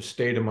the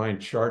state of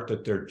mind chart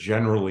that they're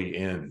generally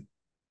in.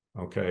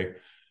 Okay.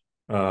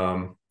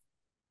 And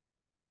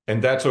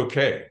that's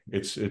okay.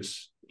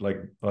 It's like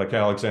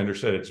Alexander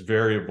said, it's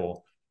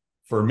variable.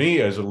 For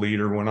me as a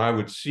leader, when I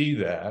would see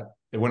that,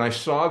 and when I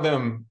saw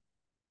them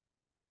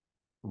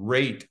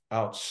rate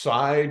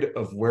outside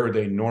of where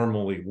they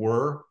normally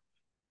were,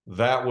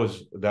 that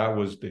was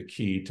the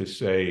key to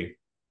say,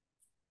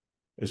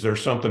 is there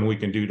something we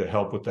can do to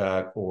help with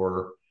that?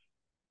 Or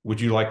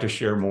would you like to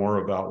share more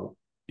about,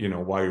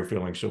 why you're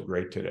feeling so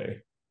great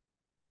today?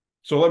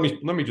 So let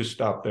me just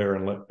stop there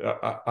and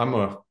I'm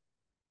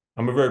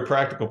a very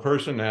practical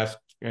person. Ask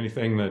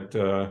anything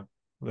that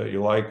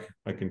you like.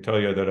 I can tell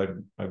you that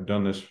I've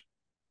done this.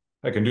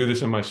 I can do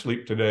this in my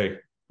sleep today.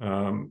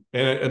 And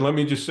let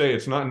me just say,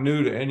 it's not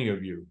new to any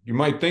of you. You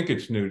might think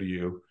it's new to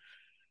you,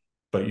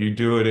 but you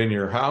do it in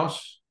your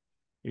house.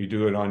 You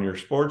do it on your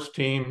sports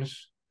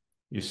teams.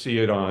 You see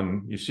it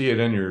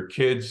in your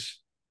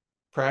kids'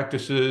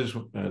 practices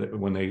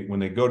when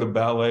they go to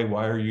ballet.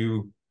 Why are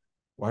you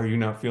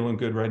not feeling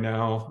good right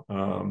now?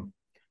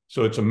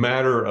 So it's a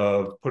matter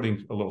of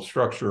putting a little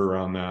structure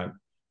around that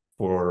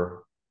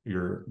for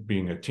your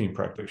being a team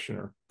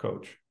practitioner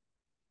coach.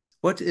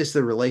 What is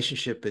the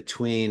relationship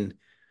between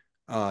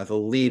the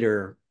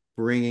leader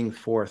bringing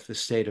forth the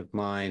state of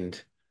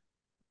mind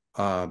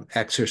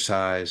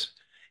exercise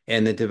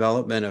and the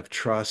development of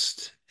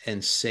trust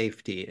and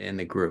safety in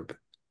the group?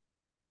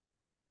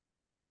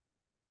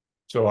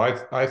 So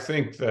I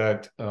think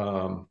that,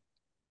 well,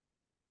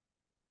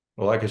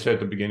 like I said at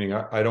the beginning,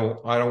 I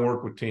don't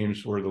work with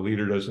teams where the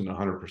leader doesn't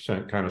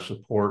 100% kind of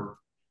support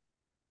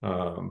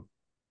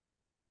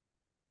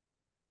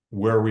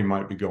where we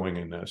might be going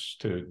in this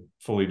to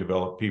fully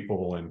develop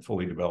people and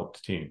fully develop the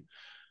team.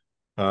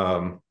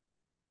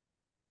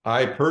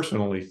 I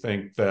personally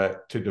think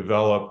that to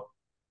develop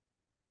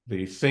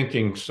the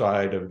thinking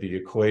side of the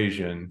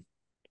equation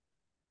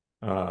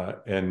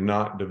and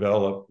not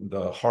develop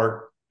the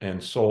heart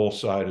and soul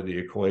side of the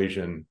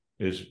equation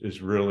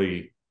is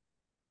really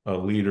a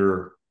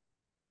leader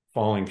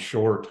falling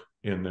short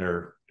in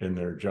their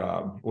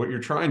job. What you're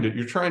trying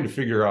to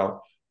figure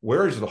out,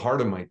 where is the heart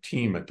of my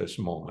team at this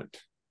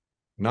moment?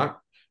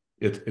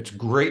 It's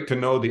great to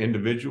know the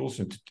individuals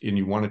and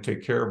you want to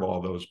take care of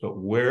all those, but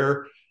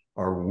where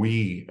are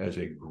we as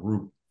a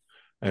group?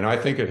 And I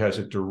think it has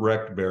a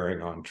direct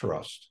bearing on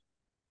trust,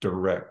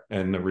 direct.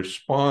 And the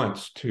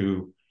response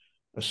to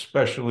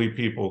especially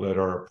people that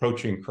are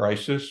approaching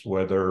crisis,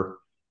 whether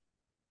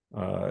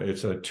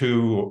it's a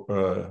 -2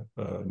 or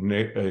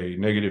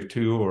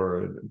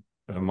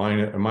a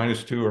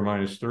 -2 or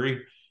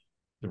 -3,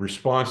 the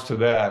response to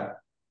that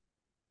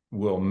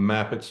will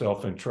map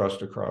itself in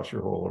trust across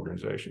your whole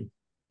organization.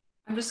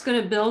 I'm just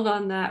going to build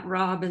on that,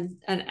 Rob, and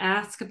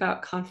ask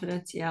about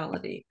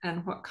confidentiality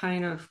and what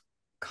kind of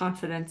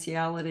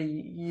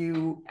confidentiality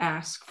you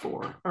ask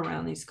for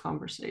around these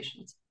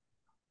conversations.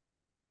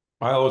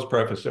 I always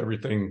preface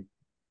everything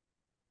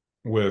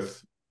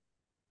with,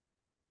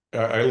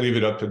 I leave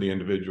it up to the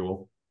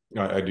individual.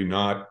 I do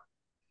not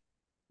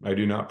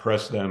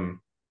press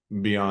them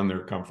beyond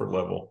their comfort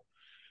level.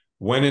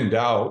 When in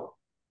doubt,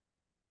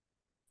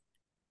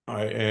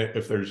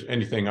 if there's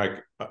anything,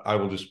 I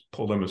will just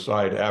pull them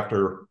aside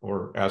after,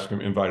 or ask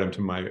them, invite them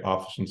to my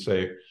office and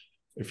say,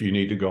 if you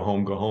need to go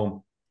home, go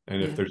home.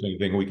 And if there's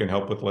anything we can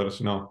help with, let us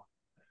know.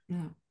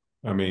 Yeah.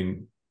 I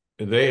mean,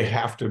 they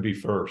have to be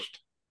first.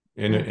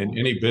 In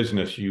any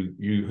business,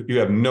 you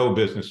have no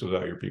business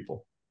without your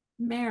people.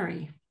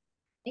 Mary.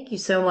 Thank you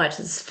so much.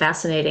 This is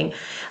fascinating.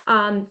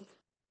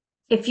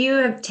 If you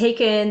have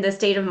taken the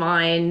state of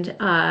mind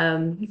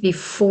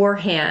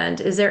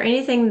beforehand, is there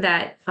anything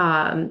that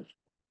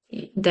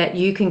that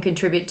you can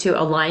contribute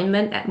to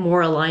alignment,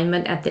 more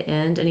alignment at the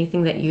end?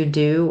 Anything that you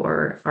do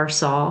or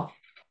saw?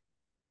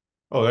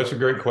 Oh, that's a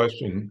great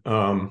question.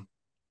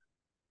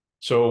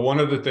 So one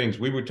of the things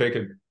we would take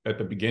it at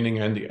the beginning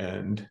and the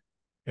end,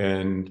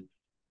 and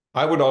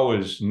I would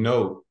always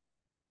note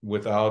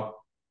without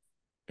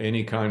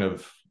any kind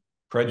of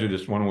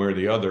prejudice one way or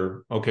the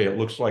other, okay, it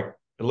looks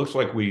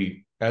like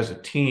we as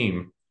a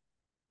team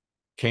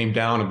came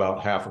down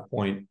about half a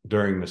point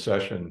during the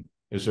session.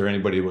 Is there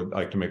anybody who would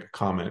like to make a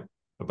comment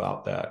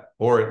about that?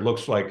 Or it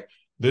looks like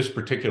this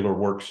particular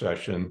work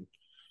session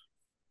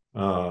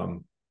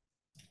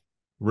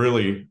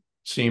really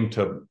seemed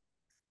to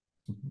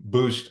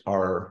boost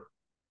our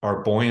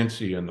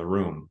buoyancy in the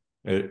room.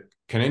 Can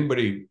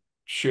anybody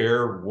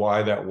share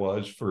why that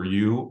was for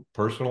you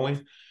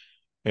personally?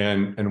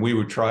 And we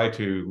would try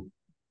to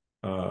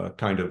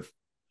kind of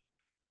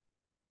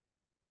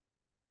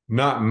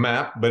not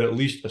map, but at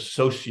least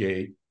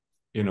associate,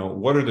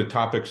 what are the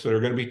topics that are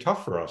going to be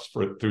tough for us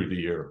through the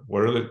year?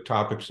 What are the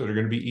topics that are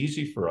going to be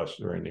easy for us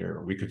during the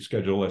year? We could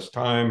schedule less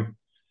time.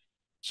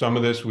 Some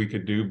of this we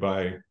could do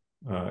by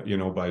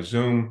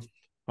Zoom.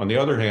 On the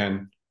other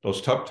hand,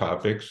 those tough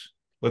topics,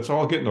 let's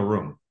all get in the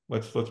room.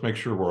 Let's make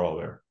sure we're all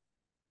there.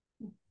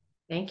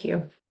 Thank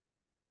you.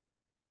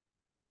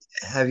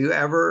 Have you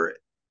ever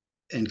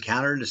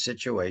encountered a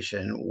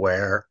situation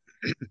where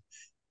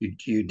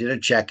you did a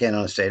check-in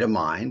on a state of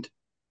mind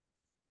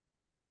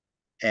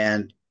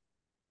and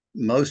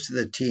most of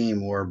the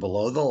team were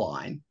below the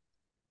line,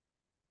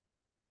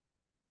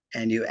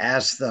 and you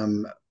asked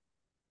them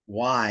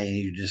why, and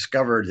you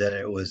discovered that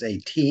it was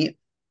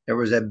there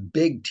was a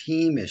big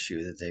team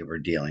issue that they were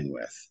dealing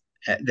with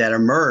that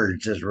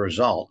emerged as a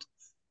result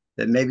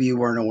that maybe you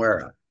weren't aware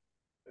of?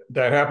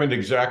 That happened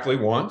exactly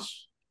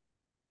once.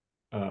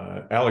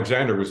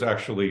 Alexander was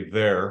actually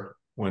there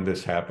when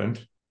this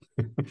happened.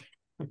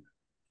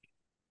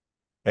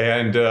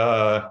 And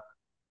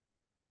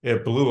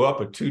it blew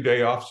up a 2-day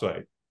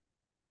offsite.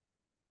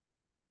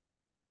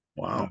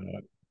 Wow.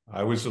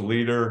 I was the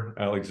leader.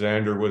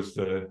 Alexander was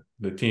the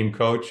team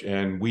coach,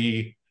 and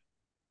we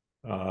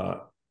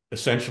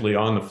essentially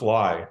on the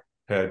fly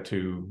had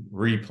to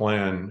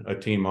replan a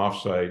team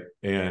offsite,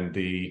 and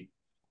the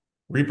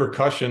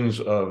repercussions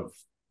of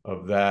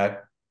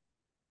that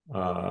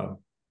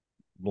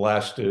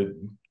lasted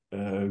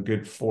a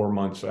good 4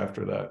 months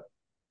after that.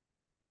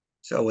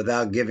 So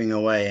without giving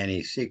away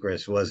any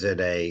secrets, was it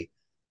a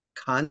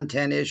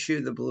content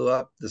issue that blew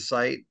up the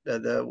site,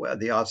 the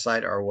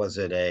offsite, or was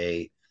it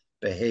a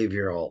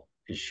behavioral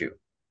issue?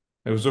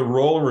 It was a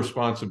role and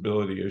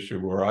responsibility issue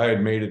where I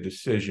had made a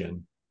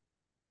decision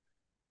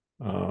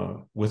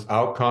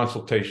without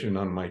consultation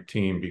on my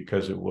team,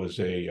 because it was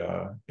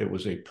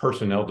a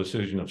personnel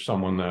decision of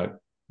someone that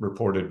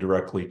reported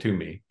directly to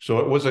me. So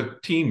it was a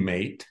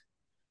teammate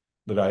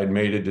that I had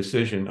made a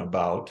decision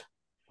about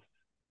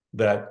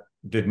that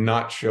did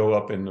not show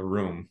up in the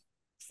room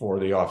for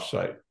the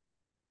offsite.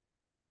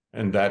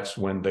 And that's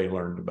when they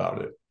learned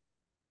about it.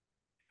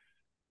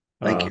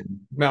 Thank you.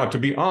 Now, to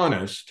be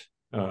honest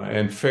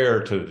and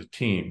fair to the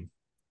team,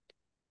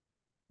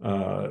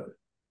 I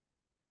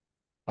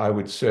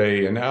would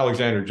say, and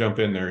Alexander, jump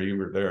in there, you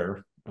were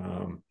there.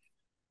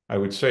 I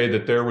would say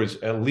that there was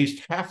at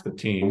least half the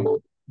team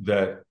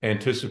that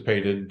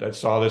anticipated, that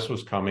saw this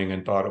was coming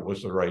and thought it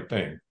was the right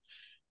thing.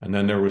 And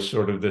then there was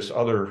sort of this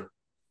other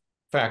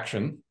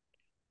faction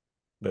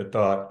that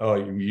thought, oh,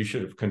 you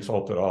should have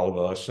consulted all of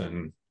us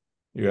and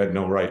you had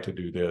no right to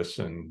do this.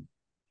 And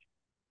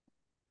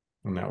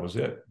that was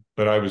it.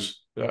 But I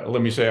was,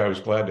 let me say, I was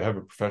glad to have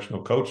a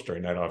professional coach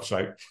during that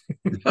offsite.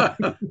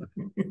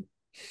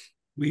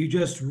 We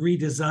just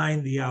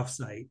redesigned the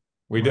offsite.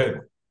 We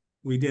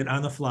did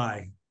on the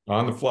fly.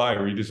 On the fly,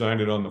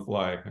 redesigned it on the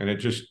fly. And it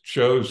just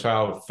shows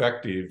how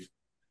effective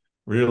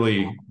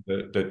really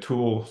the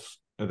tools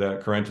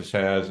that Corentus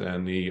has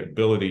and the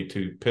ability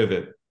to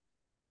pivot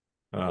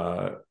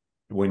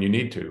when you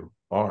need to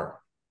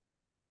are.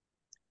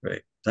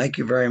 Great. Thank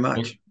you very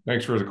much.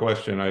 Thanks for the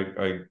question.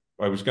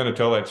 I was going to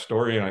tell that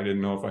story and I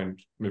didn't know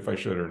if I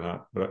should or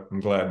not, but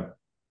I'm glad.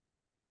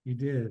 You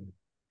did.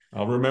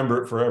 I'll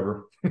remember it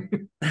forever.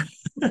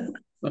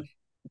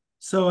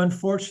 So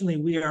unfortunately,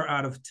 we are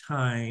out of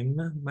time,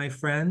 my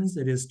friends.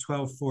 It is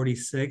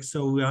 12:46.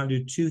 So we want to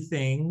do two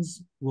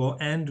things. We'll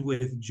end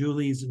with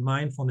Julie's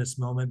mindfulness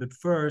moment. But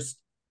first,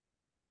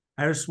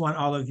 I just want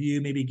all of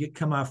you maybe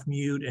come off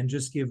mute and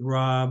just give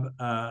Rob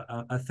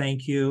a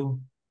thank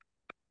you.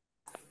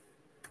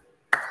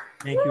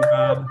 Thank you,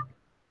 Rob.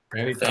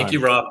 Anytime. Thank you,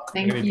 Rob.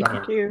 Thank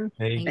you.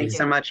 Anytime. Thanks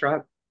so much,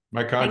 Rob.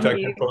 My contact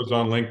info is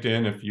on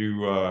LinkedIn if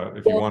you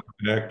want to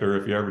connect, or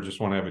if you ever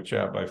just want to have a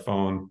chat by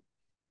phone.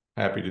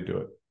 Happy to do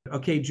it.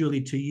 Okay,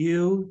 Julie, to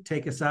you,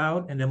 take us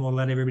out, and then we'll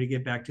let everybody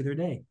get back to their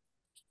day.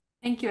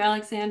 Thank you,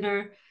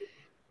 Alexander.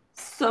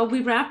 So we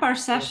wrap our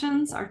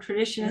sessions. Our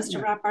tradition is to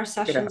wrap our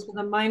sessions with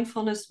a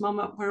mindfulness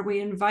moment where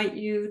we invite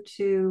you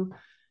to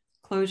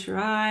close your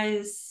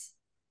eyes,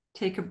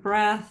 take a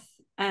breath,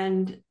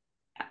 and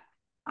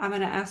I'm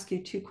going to ask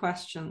you two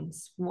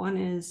questions. One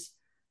is,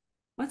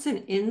 what's an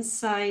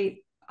insight,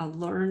 a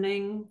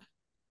learning,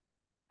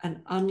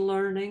 an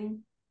unlearning,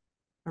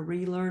 a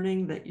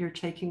relearning that you're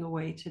taking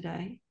away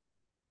today?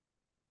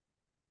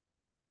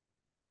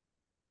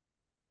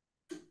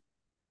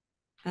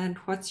 And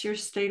what's your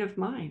state of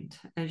mind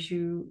as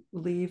you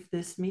leave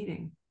this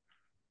meeting?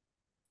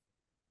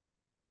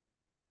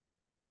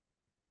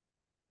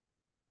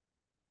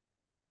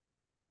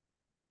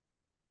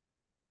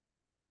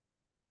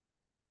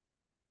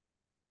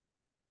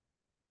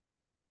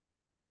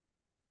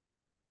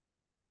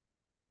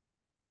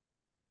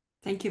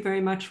 Thank you very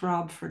much,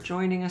 Rob, for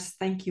joining us.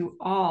 Thank you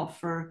all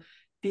for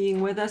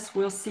being with us.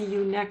 We'll see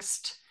you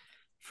next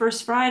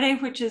First Friday,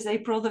 which is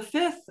April the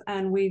 5th,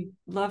 and we'd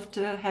love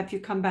to have you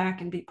come back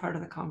and be part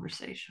of the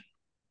conversation.